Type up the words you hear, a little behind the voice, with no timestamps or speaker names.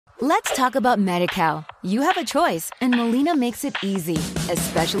Let's talk about Medi-Cal. You have a choice, and Molina makes it easy,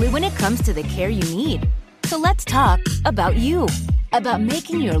 especially when it comes to the care you need. So let's talk about you, about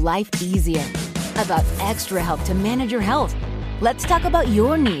making your life easier, about extra help to manage your health. Let's talk about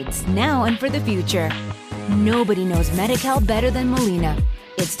your needs now and for the future. Nobody knows Medi-Cal better than Molina.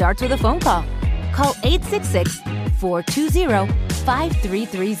 It starts with a phone call. Call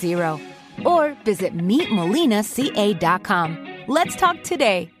 866-420-5330 or visit meetmolinaca.com. Let's talk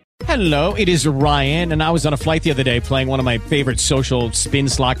today. Hello, it is Ryan, and I was on a flight the other day playing one of my favorite social spin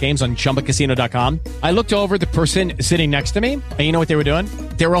slot games on ChumbaCasino.com. I looked over at the person sitting next to me, and you know what they were doing?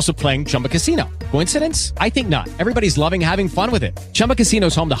 They were also playing Chumba Casino. Coincidence? I think not. Everybody's loving having fun with it. Chumba Casino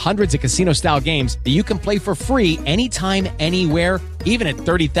is home to hundreds of casino-style games that you can play for free anytime, anywhere, even at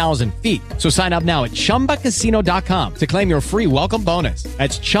 30,000 feet. So sign up now at ChumbaCasino.com to claim your free welcome bonus.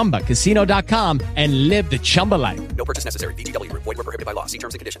 That's ChumbaCasino.com and live the Chumba life. No purchase necessary. VGW. Void where prohibited by law. See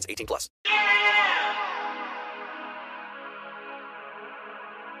terms and conditions. 18 plus.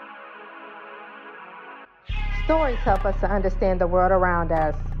 Stories help us to understand the world around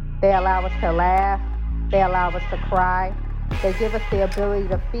us. They allow us to laugh. They allow us to cry. They give us the ability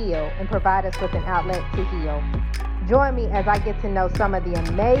to feel and provide us with an outlet to heal. Join me as I get to know some of the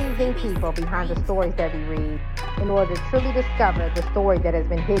amazing people behind the stories that we read in order to truly discover the story that has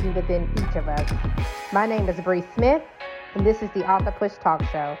been hidden within each of us. My name is Bree Smith, and this is the Author Push Talk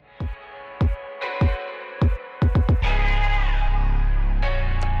Show.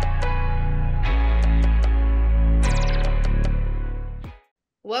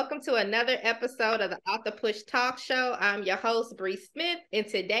 Welcome to another episode of the Author Push Talk Show. I'm your host, Bree Smith, and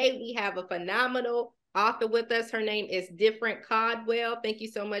today we have a phenomenal author with us. Her name is Different Caldwell. Thank you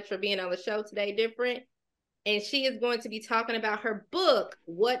so much for being on the show today, Different. And she is going to be talking about her book,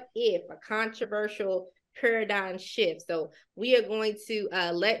 What If? A Controversial Paradigm Shift. So we are going to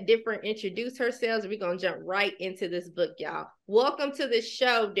let Different introduce herself. We're going to jump right into this book, y'all. Welcome to the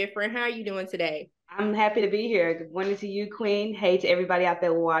show, Different. How are you doing today? I'm happy to be here. Good morning to you, Queen. Hey to everybody out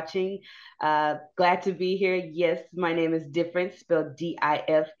there watching. Glad to be here. Yes, my name is Different, spelled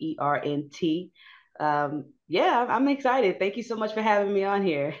Different. Yeah, I'm excited. Thank you so much for having me on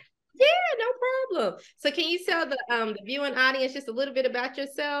here. Yeah, no problem. So can you tell the viewing audience just a little bit about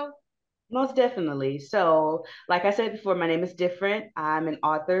yourself? Most definitely. So, like I said before, my name is Different. I'm an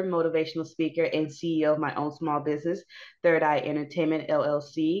author, motivational speaker, and CEO of my own small business, Third Eye Entertainment,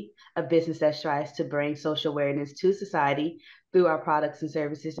 LLC, a business that strives to bring social awareness to society through our products and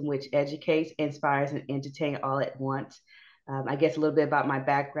services in which educates, inspires, and entertains all at once. I guess a little bit about my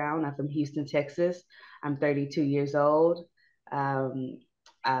background. I'm from Houston, Texas. I'm 32 years old.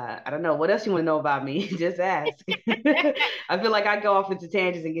 I don't know. What else you want to know about me? Just ask. I feel like I go off into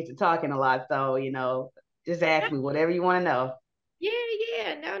tangents and get to talking a lot. So, just ask me whatever you want to know. Yeah.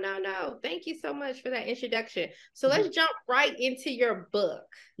 No. Thank you so much for that introduction. So let's jump right into your book.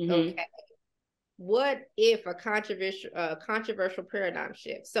 Mm-hmm. Okay. What if a controversial paradigm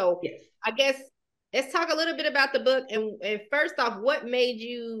shift? So yes. I guess let's talk a little bit about the book. And first off, what made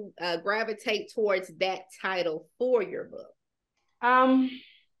you gravitate towards that title for your book?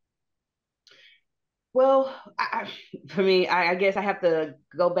 Well, for me, I guess I have to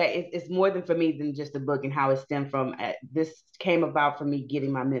go back. It's more than for me than just the book and how it stemmed from. This came about for me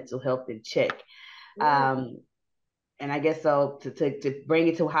getting my mental health in check. And I guess so to bring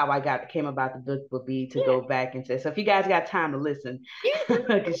it to how I came about the book would be to go back and say, so if you guys got time to listen,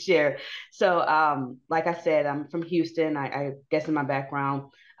 I can share. So, like I said, I'm from Houston. I guess in my background,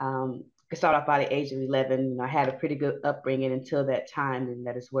 I started off by the age of 11. I had a pretty good upbringing until that time, and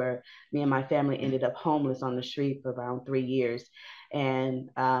that is where me and my family ended up homeless on the street for around 3 years, and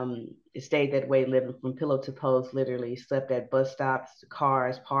it stayed that way, living from pillow to post. Literally slept at bus stops,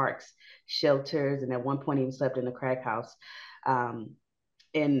 cars, parks, shelters, and at one point even slept in a crack house. And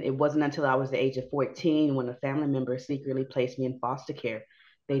it wasn't until I was the age of 14 when a family member secretly placed me in foster care.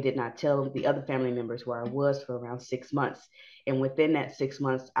 They did not tell the other family members where I was for around 6 months. And within that 6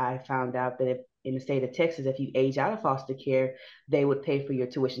 months, I found out that in the state of Texas, if you age out of foster care, they would pay for your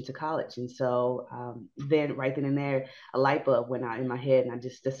tuition to college. And so then right then and there, a light bulb went out in my head, and I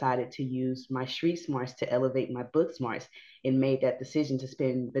just decided to use my street smarts to elevate my book smarts, and made that decision to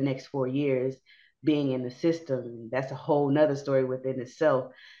spend the next 4 years being in the system. That's a whole nother story within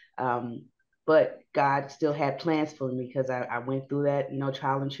itself. But God still had plans for me, because I went through that,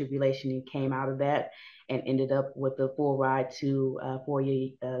 trial and tribulation, and came out of that and ended up with a full ride to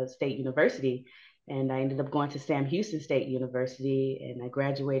four-year state university. And I ended up going to Sam Houston State University, and I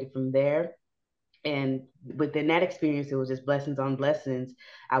graduated from there. And within that experience, it was just blessings on blessings.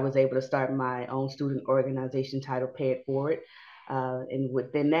 I was able to start my own student organization titled Pay It Forward. And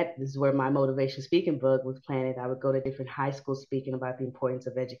within that, this is where my motivation speaking book was planted. I would go to different high schools speaking about the importance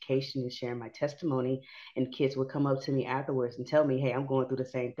of education and sharing my testimony. And kids would come up to me afterwards and tell me, hey, I'm going through the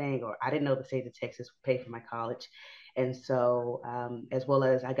same thing, or I didn't know the state of Texas would pay for my college. And so, as well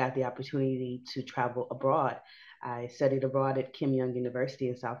as I got the opportunity to travel abroad. I studied abroad at Kim Young University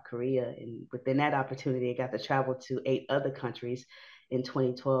in South Korea. And within that opportunity, I got to travel to 8 other countries in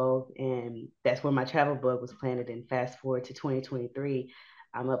 2012. And that's where my travel bug was planted. And fast forward to 2023,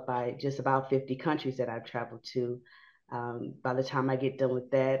 I'm up by just about 50 countries that I've traveled to. By the time I get done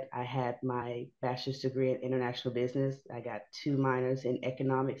with that, I had my bachelor's degree in international business. I got 2 minors in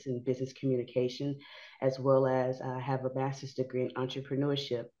economics and business communication, as well as I have a master's degree in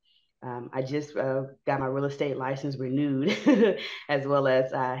entrepreneurship. I just got my real estate license renewed, as well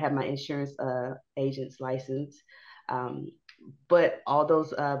as I have my insurance agent's license. But all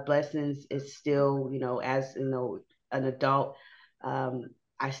those blessings is still, as an adult,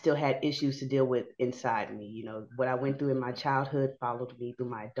 I still had issues to deal with inside me. What I went through in my childhood followed me through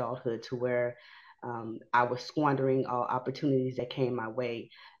my adulthood, to where I was squandering all opportunities that came my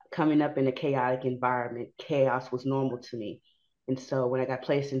way. Coming up in a chaotic environment, chaos was normal to me. And so when I got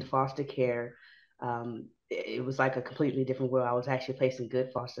placed in foster care, it was like a completely different world. I was actually placed in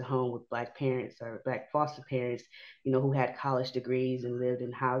good foster home with Black parents, or Black foster parents, who had college degrees and lived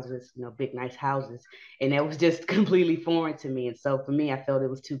in houses, big, nice houses. And that was just completely foreign to me. And so for me, I felt it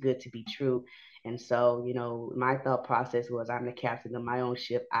was too good to be true. And so, my thought process was, I'm the captain of my own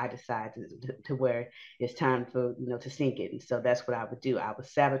ship. I decided to where it's time for, to sink it. And so that's what I would do. I would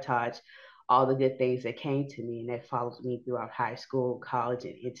sabotage all the good things that came to me, and that followed me throughout high school, college,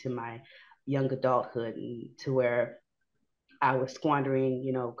 and into my young adulthood, and to where I was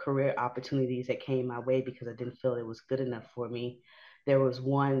squandering, career opportunities that came my way because I didn't feel it was good enough for me. There was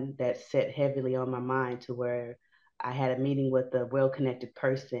one that set heavily on my mind, to where I had a meeting with a well-connected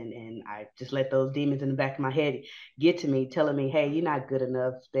person, and I just let those demons in the back of my head get to me, telling me, hey, you're not good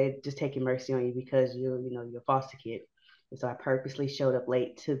enough. They're just taking mercy on you because you're a foster kid. And so I purposely showed up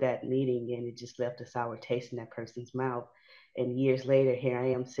late to that meeting, and it just left a sour taste in that person's mouth. And years later, here I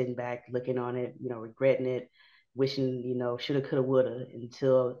am sitting back, looking on it, regretting it, wishing, shoulda, coulda, woulda,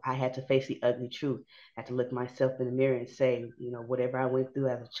 until I had to face the ugly truth. I had to look myself in the mirror and say, whatever I went through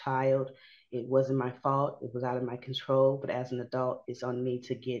as a child, it wasn't my fault. It was out of my control. But as an adult, it's on me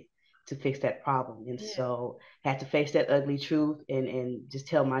to fix that problem. And so I had to face that ugly truth, and just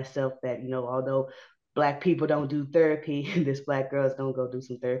tell myself that, although Black people don't do therapy, this Black girl's gonna go do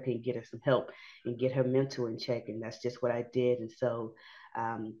some therapy and get her some help and get her mental in check. And that's just what I did. And so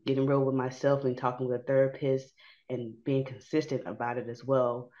getting real with myself and talking with a therapist and being consistent about it as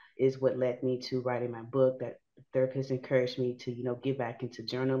well is what led me to writing my book. That therapist encouraged me to, get back into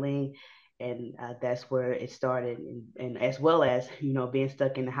journaling. And that's where it started. And as well as, being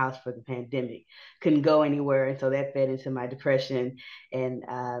stuck in the house for the pandemic, couldn't go anywhere. And so that fed into my depression. And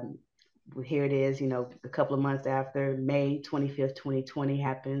here it is, a couple of months after, May 25th, 2020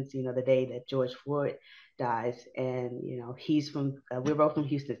 happens, the day that George Floyd dies. And, he's from, we're both from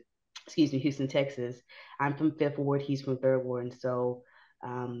Houston, Texas. I'm from 5th Ward, he's from 3rd Ward. And so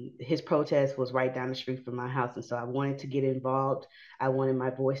his protest was right down the street from my house. And so I wanted to get involved. I wanted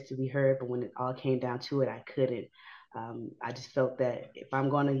my voice to be heard, but when it all came down to it, I couldn't. I just felt that if I'm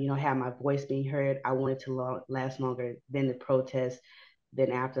going to, have my voice being heard, I wanted to last longer than the protest, then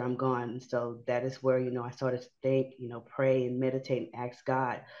after I'm gone. So that is where, I started to think, pray and meditate and ask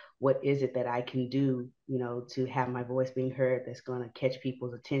God, what is it that I can do, to have my voice being heard that's going to catch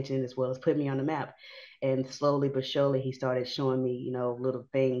people's attention as well as put me on the map. And slowly but surely, he started showing me, little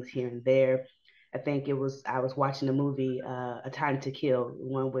things here and there. I think I was watching the movie A Time to Kill,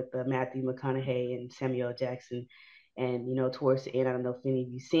 one with Matthew McConaughey and Samuel L. Jackson. And, towards the end, I don't know if any of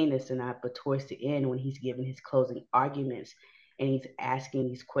you seen this or not, but towards the end, when he's giving his closing arguments, and he's asking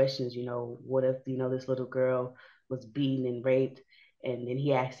these questions, what if, this little girl was beaten and raped? And then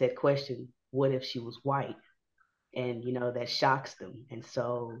he asks that question, what if she was white? And, that shocks them. And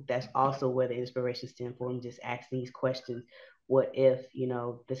so that's also where the inspiration stemmed from, just asking these questions. What if,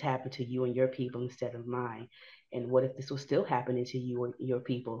 this happened to you and your people instead of mine? And what if this was still happening to you and your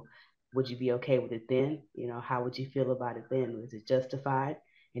people? Would you be okay with it then? How would you feel about it then? Was it justified?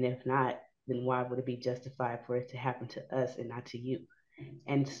 And if not, then why would it be justified for it to happen to us and not to you?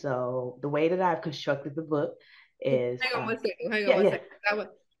 And so the way that I've constructed the book is... Hang on one second.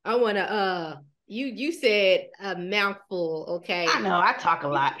 I want to... You said a mouthful, okay? I know, I talk a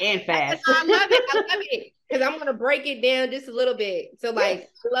lot and fast. I love it. Because I'm going to break it down just a little bit. So, I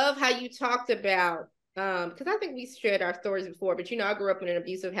love how you talked about... because I think we shared our stories before, but, I grew up in an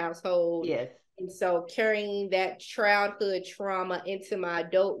abusive household. Yes. And so carrying that childhood trauma into my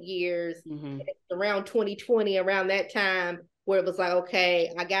adult years, around 2020, around that time, where it was like,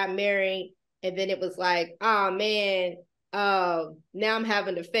 okay, I got married, and then it was like, oh man, now I'm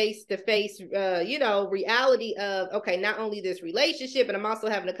having to face reality of, okay, not only this relationship, but I'm also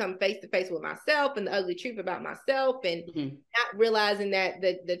having to come face to face with myself and the ugly truth about myself, and not realizing that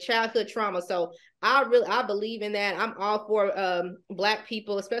the childhood trauma. So I believe in that. I'm all for Black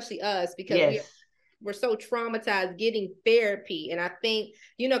people, especially us, because we're so traumatized getting therapy. And I think,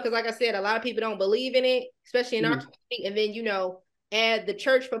 because like I said, a lot of people don't believe in it, especially in our community. And then, add the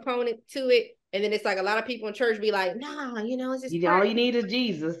church proponent to it. And then it's like a lot of people in church be like, nah, it's just all you need is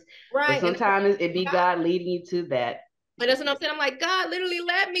Jesus. Right. But sometimes it be God leading you to that. And that's what I'm saying. I'm like, God literally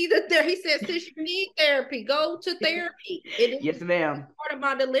led me there. He said, sis, you need therapy. Go to therapy. Yes, ma'am. Part of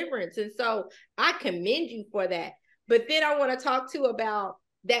my deliverance. And so I commend you for that. But then I want to talk to about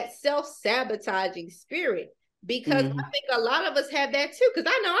that self-sabotaging spirit, because I think a lot of us have that too,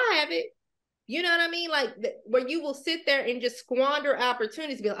 because I know I have it. You know what I mean? Like where you will sit there and just squander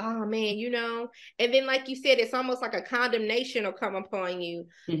opportunities, be like, oh man, and then like you said, it's almost like a condemnation will come upon you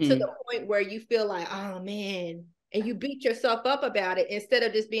to the point where you feel like, oh man, and you beat yourself up about it, instead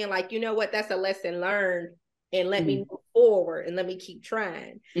of just being like, you know what, that's a lesson learned, and let me move forward and let me keep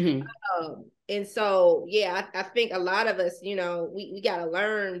trying. And so, yeah, I think a lot of us, we got to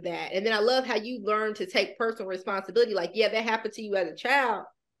learn that. And then I love how you learn to take personal responsibility. Like, yeah, that happened to you as a child,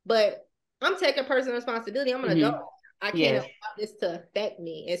 but I'm taking personal responsibility. I'm an adult. I can't allow this to affect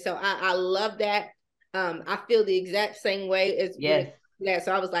me. And so I love that. I feel the exact same way as that.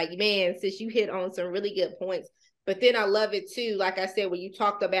 So I was like, man, sis, you hit on some really good points. But then I love it too, like I said, when you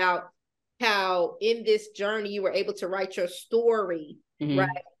talked about how in this journey you were able to write your story, right?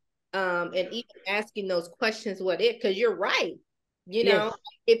 And even asking those questions, what if? Because you're right.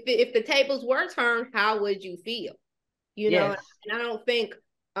 If the tables were turned, how would you feel? And I don't think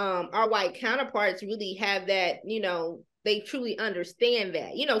our white counterparts really have that, they truly understand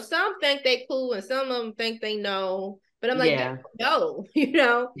that. Some think they cool and some of them think they know, but I'm like, no, you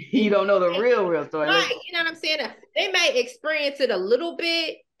don't know the real story. Right, you know what I'm saying? They may experience it a little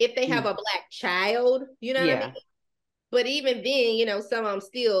bit if they have a Black child, what I mean? But even then, some of them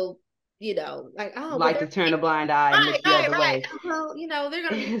still, like to turn a blind eye and look the other way. Well, they're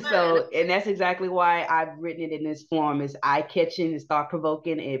gonna be so, and that's exactly why I've written it in this form, is eye-catching and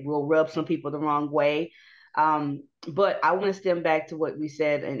thought-provoking. It will rub some people the wrong way. But I want to stem back to what we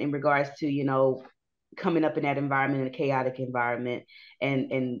said in regards to, coming up in that environment, in a chaotic environment,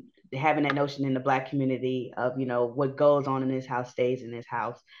 and having that notion in the Black community of, what goes on in this house stays in this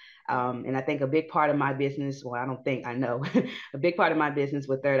house. And I think a big part of my business, well, I know a big part of my business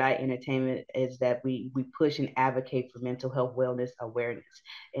with Third Eye Entertainment is that we push and advocate for mental health wellness awareness,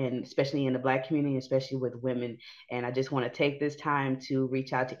 and especially in the Black community, especially with women. And I just want to take this time to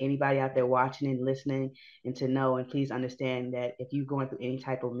reach out to anybody out there watching and listening, and to know, and please understand that if you're going through any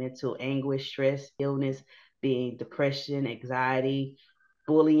type of mental anguish, stress, illness, being depression, anxiety,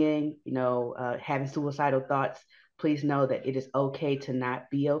 bullying, having suicidal thoughts, please know that it is okay to not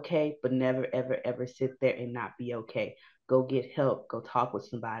be okay, but never, ever, ever sit there and not be okay. Go get help. Go talk with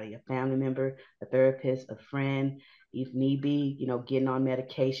somebody, a family member, a therapist, a friend. If need be, getting on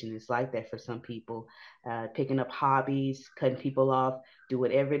medication. It's like that for some people. Picking up hobbies, cutting people off. Do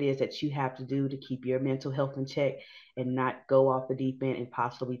whatever it is that you have to do to keep your mental health in check, and not go off the deep end and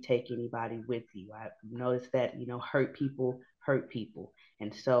possibly take anybody with you. I noticed that, hurt people hurt people.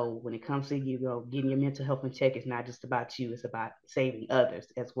 And so when it comes to, getting your mental health in check, it's not just about you, it's about saving others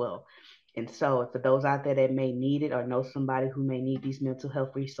as well. And so for those out there that may need it or know somebody who may need these mental health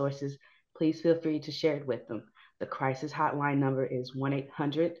resources, please feel free to share it with them. The crisis hotline number is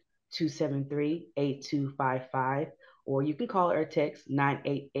 1-800-273-8255, or you can call or text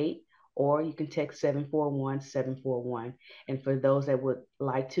 988, or you can text 741-741. And for those that would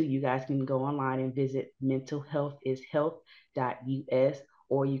like to, you guys can go online and visit mentalhealthishealth.us,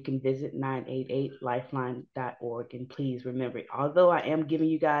 or you can visit 988lifeline.org. And please remember, although I am giving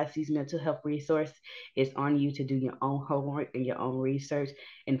you guys these mental health resources, it's on you to do your own homework and your own research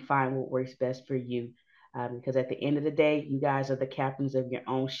and find what works best for you. Because at the end of the day, you guys are the captains of your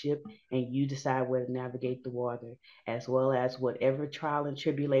own ship, and you decide where to navigate the water, as well as whatever trial and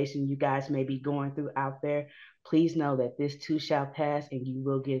tribulation you guys may be going through out there. Please know that this too shall pass, and you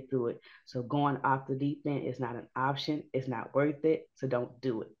will get through it. So going off the deep end is not an option. It's not worth it. So don't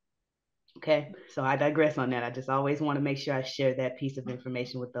do it. Okay, so I digress on that. I just always want to make sure I share that piece of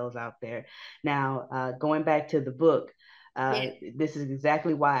information with those out there. Now, going back to the book, Yes. This is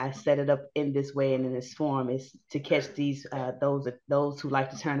exactly why I set it up in this way and in this form, is to catch these those who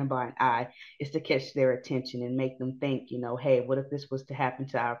like to turn a blind eye, is to catch their attention and make them think, hey, what if this was to happen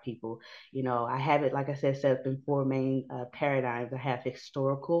to our people? I have it, like I said, set up in four main paradigms. I have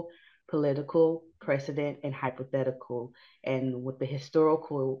historical, political, precedent, and hypothetical. And with the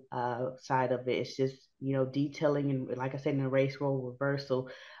historical side of it, it's just detailing, and like I said, an erase role reversal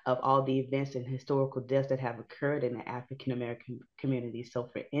of all the events and historical deaths that have occurred in the African American community. So,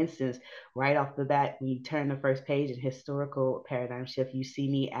 for instance, right off the bat, when you turn the first page in historical paradigm shift, you see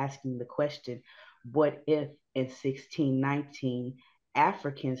me asking the question, what if in 1619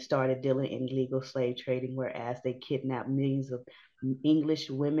 Africans started dealing in illegal slave trading, whereas they kidnapped millions of English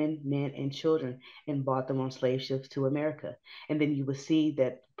women, men, and children and brought them on slave ships to America? And then you would see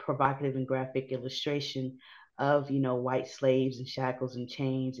that provocative and graphic illustration of white slaves and shackles and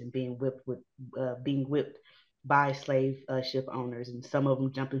chains and being whipped by slave ship owners, and some of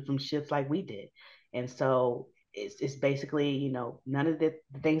them jumping from ships like we did. And so it's basically, none of the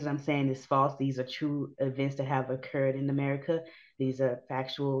things I'm saying is false. These are true events that have occurred in America. These are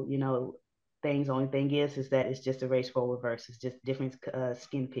factual, things. Only thing is that it's just a race role reverse. It's just different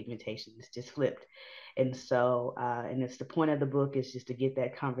skin pigmentation. It's just flipped. And so, and it's the point of the book is just to get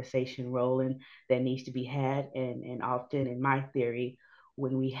that conversation rolling that needs to be had. And often, in my theory,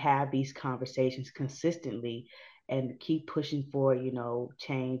 when we have these conversations consistently and keep pushing for,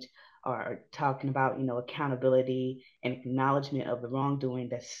 change, or talking about, accountability and acknowledgement of the wrongdoing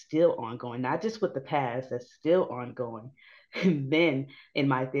that's still ongoing, not just with the past, that's still ongoing, then in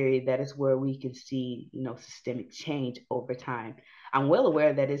my theory, that is where we can see, systemic change over time. I'm well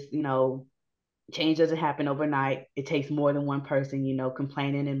aware that it's, change doesn't happen overnight. It takes more than one person,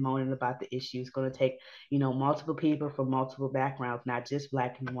 complaining and moaning about the issue. It's going to take, multiple people from multiple backgrounds, not just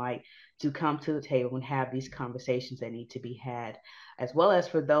black and white, to come to the table and have these conversations that need to be had, as well as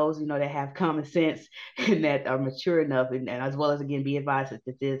for those, that have common sense and that are mature enough, and as well as, again, be advised that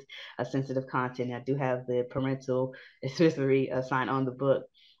this is a sensitive content. I do have the parental advisory sign on the book.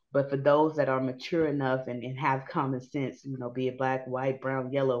 But for those that are mature enough and have common sense, be it black, white,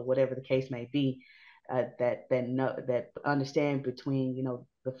 brown, yellow, whatever the case may be, that understand between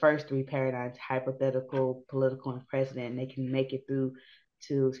the first three paradigms, hypothetical, political, and precedent, and they can make it through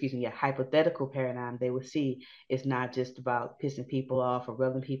to, a hypothetical paradigm, they will see it's not just about pissing people off or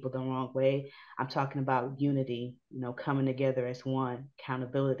rubbing people the wrong way. I'm talking about unity, coming together as one,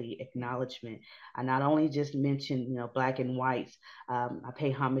 accountability, acknowledgement. I not only just mentioned, black and whites. I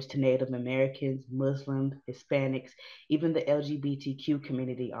pay homage to Native Americans, Muslims, Hispanics, even the LGBTQ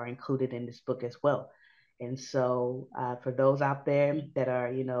community are included in this book as well. And so, for those out there that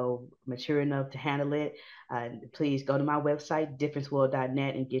are, mature enough to handle it, please go to my website,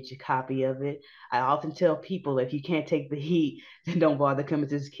 differenceworld.net, and get your copy of it. I often tell people, if you can't take the heat, then don't bother coming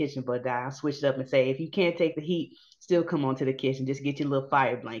to this kitchen. But I'll switch it up and say, if you can't take the heat, still come on to the kitchen. Just get your little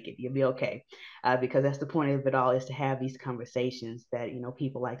fire blanket. You'll be okay. Because that's the point of it all, is to have these conversations that,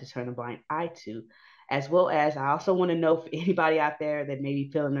 people like to turn a blind eye to. As well as, I also want to know, for anybody out there that may be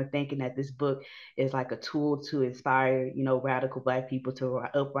feeling or thinking that this book is like a tool to inspire, radical black people to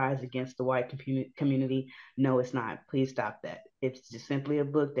uprise against the white community. No, it's not. Please stop that. It's just simply a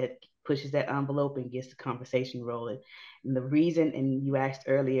book that pushes that envelope and gets the conversation rolling. And the reason, and you asked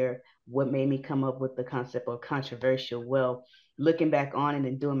earlier, what made me come up with the concept of controversial? Well, looking back on it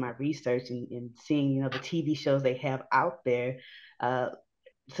and doing my research and seeing, the TV shows they have out there,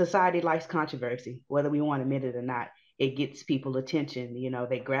 society likes controversy, whether we want to admit it or not. It gets people attention,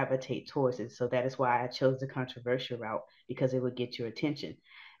 they gravitate towards it. So that is why I chose the controversial route, because it would get your attention.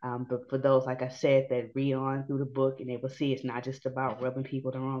 But for those, like I said, that read on through the book, and they will see it's not just about rubbing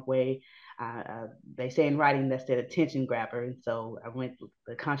people the wrong way. They say in writing that's the attention grabber. And so I went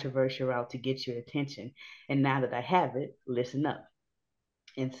the controversial route to get your attention. And now that I have it, listen up.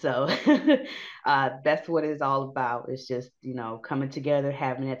 And so that's what it's all about. It's just, coming together,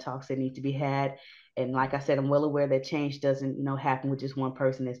 having that talks that need to be had. And like I said, I'm well aware that change doesn't, happen with just one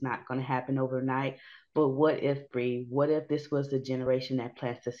person. It's not going to happen overnight. But what if, Bree, what if this was the generation that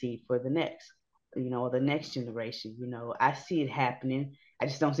plants the seed for the next, the next generation? I see it happening. I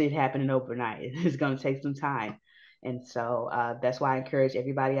just don't see it happening overnight. It's going to take some time. And so that's why I encourage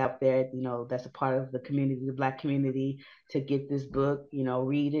everybody out there, that's a part of the community, the Black community, to get this book,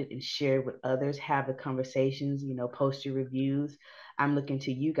 read it and share it with others, have the conversations, post your reviews. I'm looking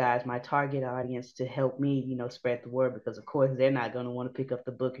to you guys, my target audience, to help me, spread the word, because of course they're not going to want to pick up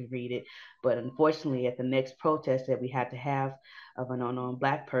the book and read it. But unfortunately, at the next protest that we had to have of an unknown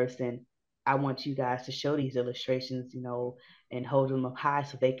Black person, I want you guys to show these illustrations, and hold them up high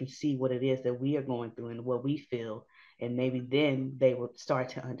so they can see what it is that we are going through and what we feel. And maybe then they will start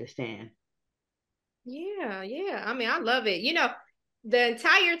to understand. Yeah, yeah. I mean, I love it. The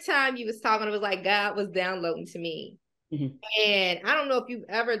entire time you was talking, it was like God was downloading to me. Mm-hmm. And I don't know if you've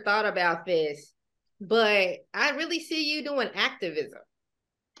ever thought about this, but I really see you doing activism.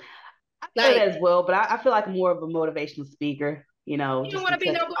 I feel that as well, but I feel like more of a motivational speaker, you don't just want to be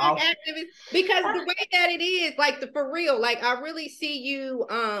because no black activist because the way that it is, like for real, like I really see you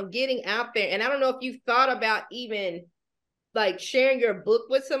getting out there. And I don't know if you've thought about even like sharing your book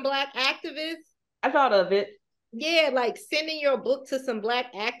with some black activists. I thought of it. Yeah, like sending your book to some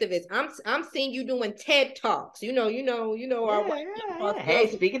black activists. I'm seeing you doing TED Talks. Yeah, Hey,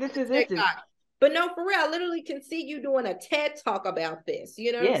 speaking into this, but no, for real, I literally can see you doing a TED Talk about this.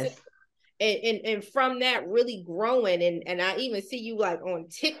 You know what I'm saying? And from that really growing, and I even see you like on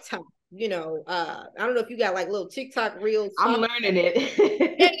TikTok. I don't know if you got like little TikTok reels. I'm learning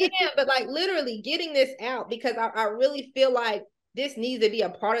it. yeah, but like literally getting this out because I really feel like this needs to be a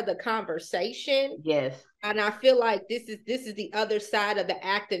part of the conversation. Yes. And I feel like this is the other side of the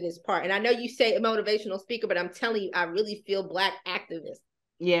activist part. And I know you say a motivational speaker, but I'm telling you, I really feel black activists.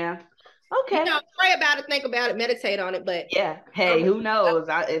 Yeah. Okay. Pray about it, think about it, meditate on it. But yeah, hey, who knows?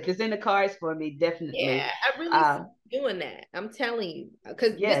 If it's in the cards for me, definitely. Yeah, I really doing that. I'm telling you,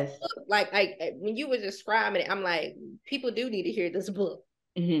 because yes, this book, like when you were describing it, I'm like, people do need to hear this book.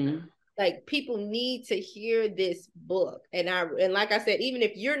 Mm-hmm. Like people need to hear this book, and like I said, even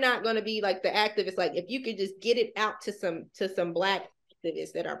if you're not going to be like the activist, like if you could just get it out to some black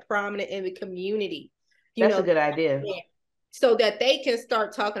activists that are prominent in the community, that's a good idea. So that they can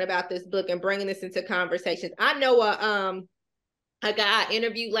start talking about this book and bringing this into conversations. I know a guy I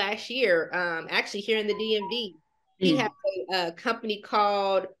interviewed last year, actually here in the DMV. He has a company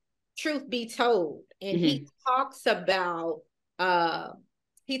called Truth Be Told, and he talks about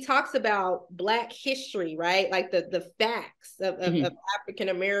Black history, right? Like the facts of African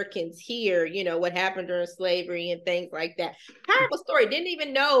Americans here, what happened during slavery and things like that. Powerful story. Didn't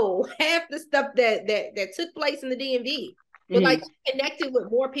even know half the stuff that took place in the DMV. But like connected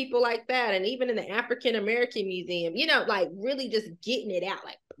with more people like that, and even in the African American Museum, like really just getting it out,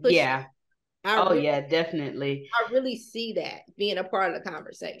 like yeah. Yeah, definitely. I really see that being a part of the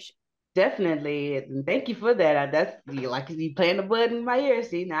conversation. Definitely. And thank you for that. That's like you playing the bud in my ear.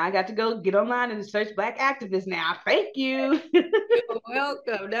 See, now I got to go get online and search black activists now. Thank you. You're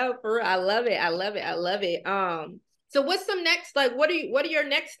welcome. No, for real. I love it. I love it. I love it. So what's some next, like, what are your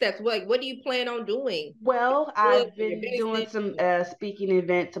next steps? Like, what do you plan on doing? Well, I've been doing some speaking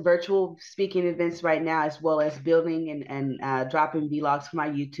events, virtual speaking events right now, as well as building and dropping vlogs for my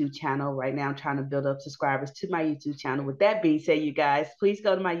YouTube channel. Right now, I'm trying to build up subscribers to my YouTube channel. With that being said, you guys, please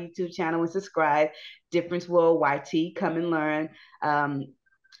go to my YouTube channel and subscribe. Difference World YT, come and learn.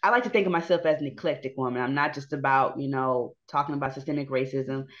 I like to think of myself as an eclectic woman. I'm not just about, talking about systemic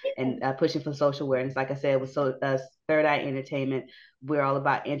racism and pushing for social awareness. Like I said, with Third Eye Entertainment, we're all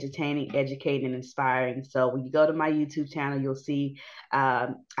about entertaining, educating, and inspiring. So when you go to my YouTube channel, you'll see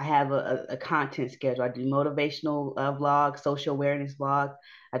I have a content schedule. I do motivational vlogs, social awareness vlogs.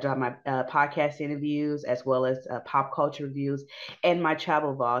 I drop my podcast interviews as well as pop culture reviews and my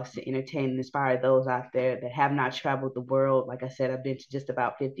travel vlogs to entertain and inspire those out there that have not traveled the world. Like I said, I've been to just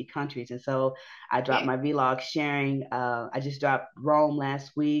about 50 countries. And so I drop my vlog sharing. I just dropped Rome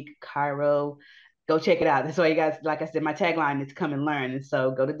last week, Cairo. Go check it out. That's why you guys, like I said, my tagline is come and learn. And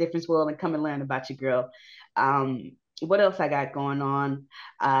so go to Difference World and come and learn about your girl. What else I got going on?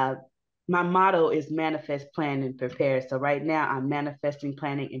 My motto is manifest, plan, and prepare. So right now I'm manifesting,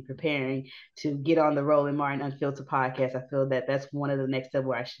 planning, and preparing to get on the Roland Martin Unfiltered podcast. I feel that that's one of the next steps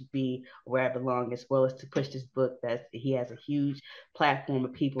where I should be, where I belong, as well as to push this book. That he has a huge platform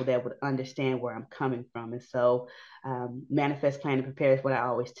of people that would understand where I'm coming from. And so manifest, plan, and prepare is what I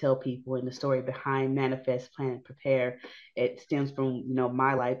always tell people. And the story behind manifest, plan, and prepare, it stems from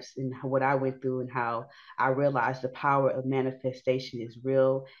my life and what I went through and how I realized the power of manifestation is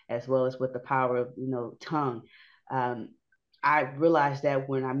real, as well as with the power of tongue. I realized that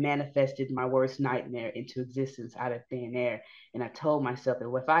when I manifested my worst nightmare into existence out of thin air, and I told myself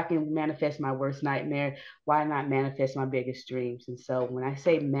that if I can manifest my worst nightmare, why not manifest my biggest dreams? And so when I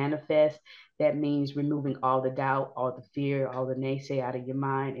say manifest, that means removing all the doubt, all the fear, all the naysay out of your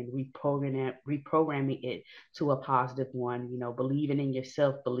mind and reprogramming it to a positive one. Believing in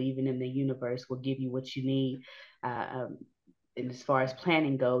yourself, believing in the universe will give you what you need. and as far as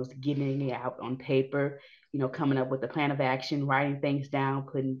planning goes, getting it out on paper, coming up with a plan of action, writing things down,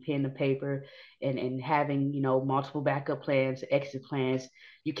 putting pen to paper, and having, multiple backup plans, exit plans.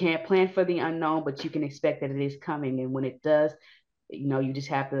 You can't plan for the unknown, but you can expect that it is coming. And when it does, you just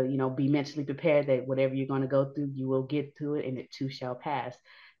have to, be mentally prepared that whatever you're going to go through, you will get through it and it too shall pass.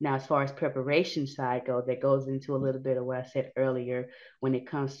 Now, as far as preparation side goes, that goes into a little bit of what I said earlier when it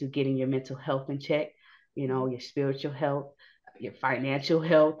comes to getting your mental health in check, your spiritual health, your financial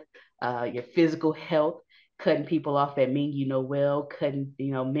health, your physical health, cutting people off that mean well, cutting,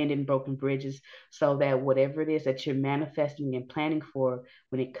 mending broken bridges, so that whatever it is that you're manifesting and planning for,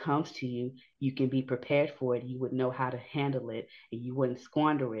 when it comes to you, you can be prepared for it. You would know how to handle it, and you wouldn't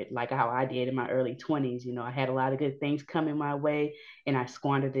squander it like how I did in my early 20s. I had a lot of good things coming my way, and I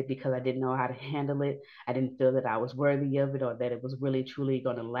squandered it because I didn't know how to handle it. I didn't feel that I was worthy of it, or that it was really truly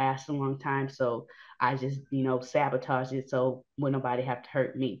going to last a long time. So I just, sabotaged it so would nobody have to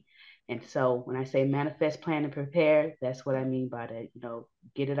hurt me. And so when I say manifest, plan, and prepare, that's what I mean by that.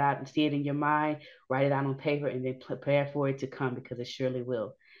 Get it out and see it in your mind, write it out on paper, and then prepare for it to come, because it surely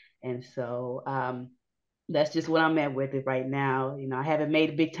will. And so that's just what I'm at with it right now. I haven't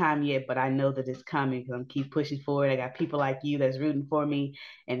made a big time yet, but I know that it's coming because I'm keep pushing forward. I got people like you that's rooting for me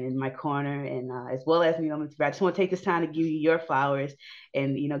and in my corner. And as well as, I just want to take this time to give you your flowers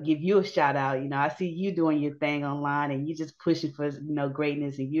and, give you a shout out. I see you doing your thing online and you just pushing for,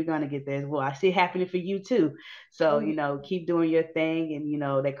 greatness, and you're going to get there as well. I see it happening for you too. So, keep doing your thing,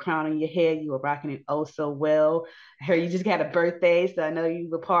 and, that crown on your head, you were rocking it oh so well. I heard you just had a birthday, so I know you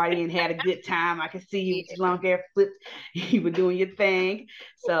were partying, had a good time. I can see you with your long hair flipped. You were doing your thing.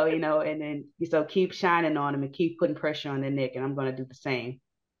 So, and then, so keep shining on them and keep putting pressure on their neck, and I'm going to do the same.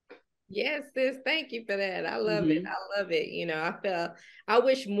 Yes, sis. Thank you for that. I love it. I love it. I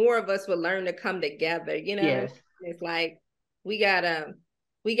wish more of us would learn to come together. Yes. It's like we got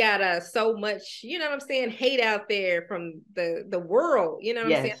so much, hate out there from the world. I'm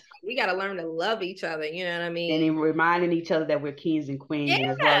saying? We got to learn to love each other. You know what I mean? And reminding each other that we're kings and queens. Yeah. And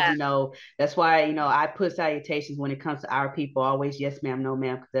as well as, that's why, I put salutations when it comes to our people, always yes, ma'am, no,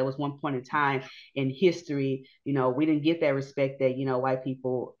 ma'am. Because there was one point in time in history, we didn't get that respect that, white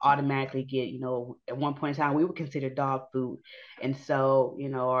people automatically get. At one point in time, we were considered dog food. And so,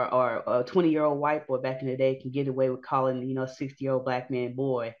 or a 20-year-old white boy back in the day can get away with calling, a 60-year-old black man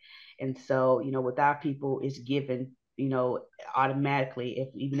boy. And so, with our people, it's given, automatically.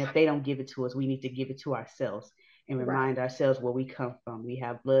 Even if they don't give it to us, we need to give it to ourselves and remind ourselves where we come from. We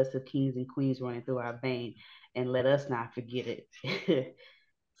have bloods of kings and queens running through our vein, and let us not forget it.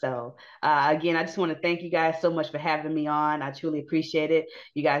 So again, I just want to thank you guys so much for having me on. I truly appreciate it.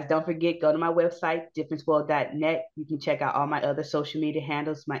 You guys don't forget, go to my website, differenceworld.net. You can check out all my other social media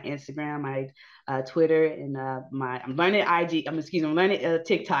handles, my Instagram, my Twitter, and I'm learning IG. I'm learning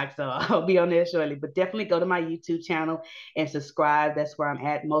TikTok, so I'll be on there shortly. But definitely go to my YouTube channel and subscribe. That's where I'm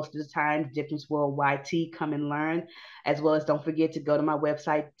at most of the time. Difference World YT. Come and learn. As well as don't forget to go to my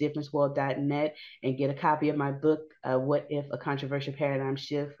website, differenceworld.net, and get a copy of my book, What If? A Controversial Paradigm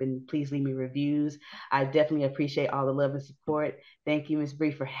Shift. And please leave me reviews. I definitely appreciate all the love and support. Thank you, Ms.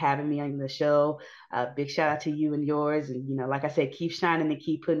 Bree, for having me on the show. Big shout out to you and yours. And, like I said, keep shining and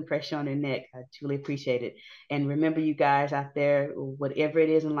keep putting pressure on their neck. I truly appreciate it. And remember, you guys out there, whatever it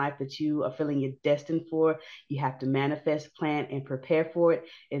is in life that you are feeling you're destined for, you have to manifest, plan, and prepare for it.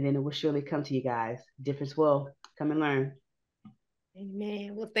 And then it will surely come to you guys. Difference World. Come and learn.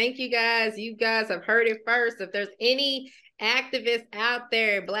 Amen. Well, thank you guys. You guys have heard it first. If there's any activists out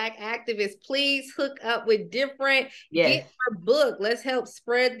there, Black activists, please hook up with Different. Get our book. Let's help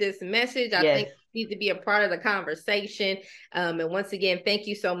spread this message. I think you need to be a part of the conversation. And once again, thank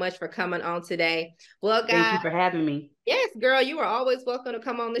you so much for coming on today. Well, guys. Thank you for having me. Yes, girl. You are always welcome to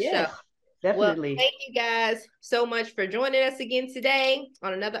come on the show. Definitely. Well, thank you guys so much for joining us again today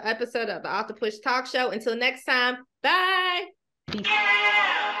on another episode of the Author Push Talk Show. Until next time, bye. Peace.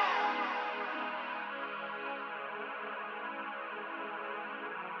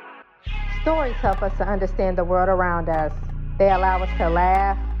 Stories help us to understand the world around us. They allow us to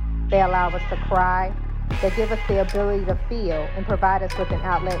laugh. They allow us to cry. They give us the ability to feel and provide us with an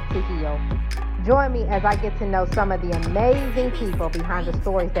outlet to heal. Join me as I get to know some of the amazing people behind the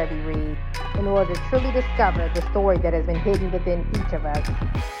stories that we read in order to truly discover the story that has been hidden within each of us.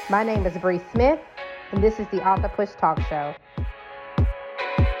 My name is Bree Smith, and this is the Author Push Talk Show.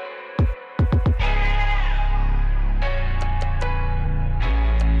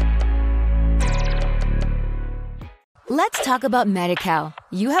 Let's talk about Medi-Cal.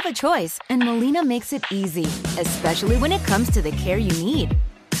 You have a choice, and Molina makes it easy, especially when it comes to the care you need.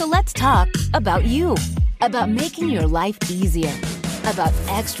 So let's talk about you, about making your life easier, about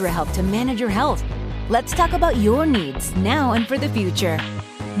extra help to manage your health. Let's talk about your needs now and for the future.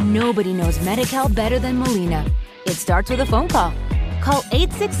 Nobody knows Medi-Cal better than Molina. It starts with a phone call. Call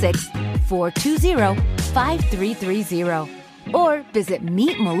 866-420-5330 or visit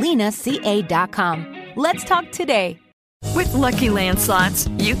meetmolinaca.com. Let's talk today. With Lucky Land Slots,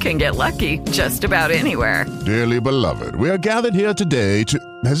 you can get lucky just about anywhere. Dearly beloved, we are gathered here today to...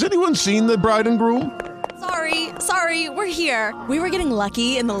 Has anyone seen the bride and groom? Sorry, we're here. We were getting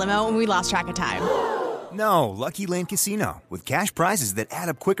lucky in the limo and we lost track of time. No, Lucky Land Casino, with cash prizes that add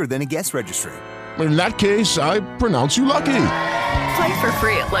up quicker than a guest registry. In that case, I pronounce you lucky. Play for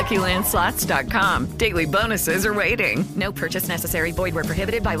free at LuckyLandSlots.com. Daily bonuses are waiting. No purchase necessary. Void where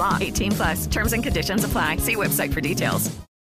prohibited by law. 18+. Terms and conditions apply. See website for details.